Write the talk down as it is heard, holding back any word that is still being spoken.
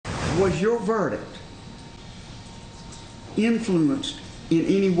Was your verdict influenced in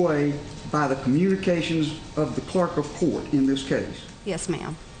any way by the communications of the clerk of court in this case? Yes,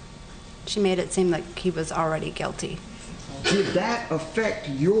 ma'am. She made it seem like he was already guilty. Did that affect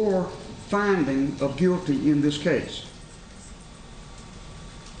your finding of guilty in this case?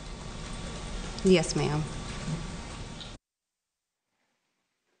 Yes, ma'am.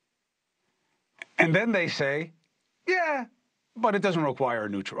 And then they say, yeah, but it doesn't require a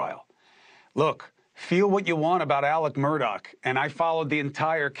new trial. Look, feel what you want about Alex Murdaugh, and I followed the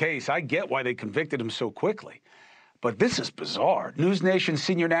entire case. I get why they convicted him so quickly. But this is bizarre. NewsNation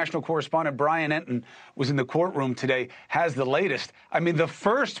senior national correspondent Brian Entin was in the courtroom today, has the latest. I mean, the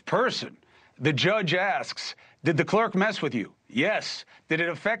first person the judge asks, did the clerk mess with you? Yes. Did it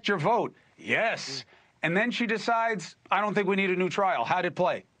affect your vote? Yes. And then she decides, I don't think we need a new trial. How'd it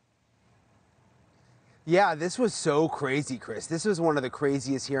play? Yeah, this was so crazy, Chris. This was one of the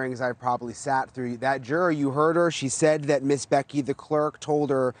craziest hearings I've probably sat through. That juror, you heard her. She said that Miss Becky, the clerk,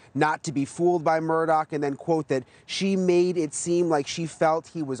 told her not to be fooled by Murdaugh, and then, quote, that she made it seem like she felt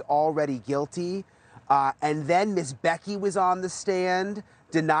he was already guilty. And then Miss Becky was on the stand,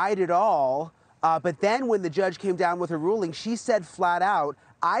 denied it all. But then when the judge came down with her ruling, she said flat out,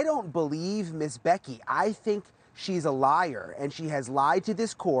 I don't believe Miss Becky. I think she's a liar, and she has lied to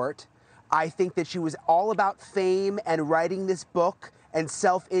this court. I think that she was all about fame and writing this book and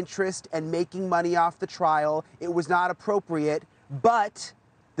self-interest and making money off the trial. It was not appropriate, but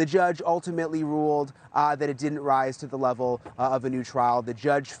the judge ultimately ruled that it didn't rise to the level of a new trial. The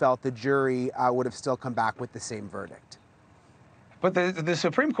judge felt the jury would have still come back with the same verdict. But the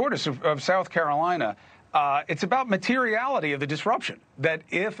Supreme Court of South Carolina, it's about materiality of the disruption. That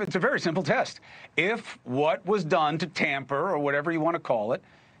if, it's a very simple test, if what was done to tamper, or whatever you want to call it,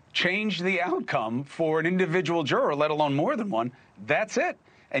 change the outcome for an individual juror, let alone more than one, that's it.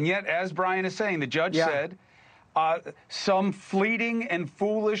 And yet, as Brian is saying, the judge said some fleeting and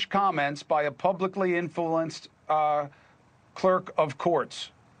foolish comments by a publicly influenced clerk of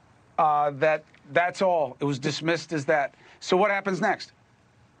courts, that's all. It was dismissed as that. So what happens next?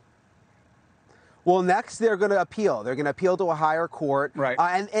 Well, next they're going to appeal. They're going to appeal to a higher court. Right.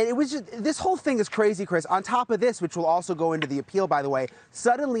 And it was just, this whole thing is crazy, Chris. On top of this, which will also go into the appeal, by the way,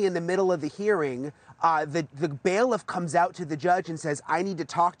 suddenly in the middle of the hearing, the bailiff comes out to the judge and says, I need to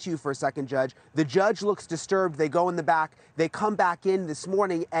talk to you for a second, Judge. The judge looks disturbed. They go in the back. They come back in this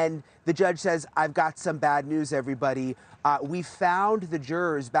morning, and the judge says, I've got some bad news, everybody. We found the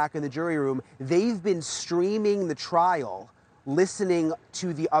jurors back in the jury room. They've been streaming the trial, listening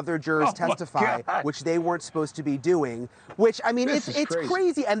to the other jurors testify, which they weren't supposed to be doing, which, I mean, it's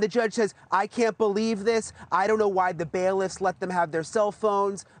crazy. And the judge says, I can't believe this. I don't know why the bailiffs let them have their cell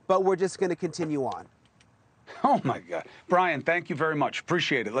phones, but we're just going to continue on. Oh, my God. Brian, thank you very much.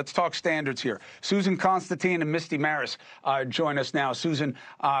 Appreciate it. Let's talk standards here. Susan Constantine and Misty Marris join us now. Susan,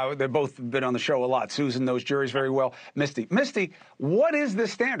 they've both been on the show a lot. Susan knows juries very well. Misty, what is the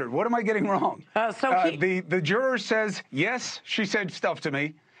standard? What am I getting wrong? The juror says, yes, she said stuff to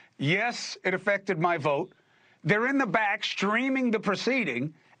me. Yes, it affected my vote. They're in the back streaming the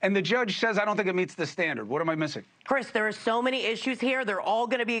proceeding, and the judge says, I don't think it meets the standard. What am I missing? Chris, there are so many issues here. They're all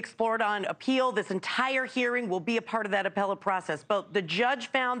going to be explored on appeal. This entire hearing will be a part of that appellate process. But the judge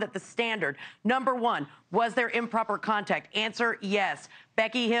found that the standard, number one, was there improper contact? Answer, yes.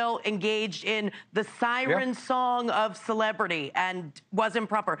 Becky Hill engaged in the siren song of celebrity and was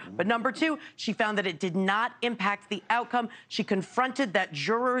improper. But number two, she found that it did not impact the outcome. She confronted that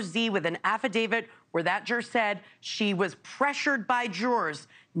juror Z with an affidavit where that juror said she was pressured by jurors,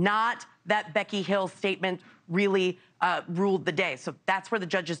 not that Becky Hill's statement really ruled the day. So that's where the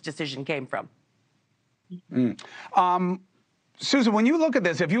judge's decision came from. Susan, when you look at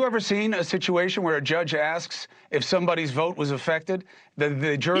this, have you ever seen a situation where a judge asks if somebody's vote was affected?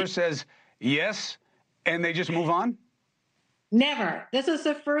 The juror says yes, and they just move on? Never. This was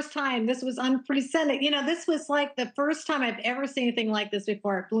the first time. This was unprecedented. You know, this was like the first time I've ever seen anything like this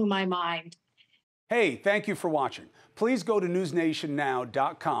before. It blew my mind. Hey, thank you for watching. Please go to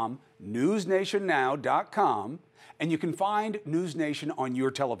newsnationnow.com, newsnationnow.com, and you can find NewsNation on your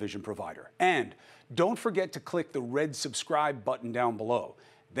television provider. And don't forget to click the red subscribe button down below.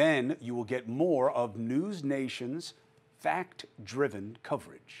 Then you will get more of NewsNation's fact-driven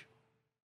coverage.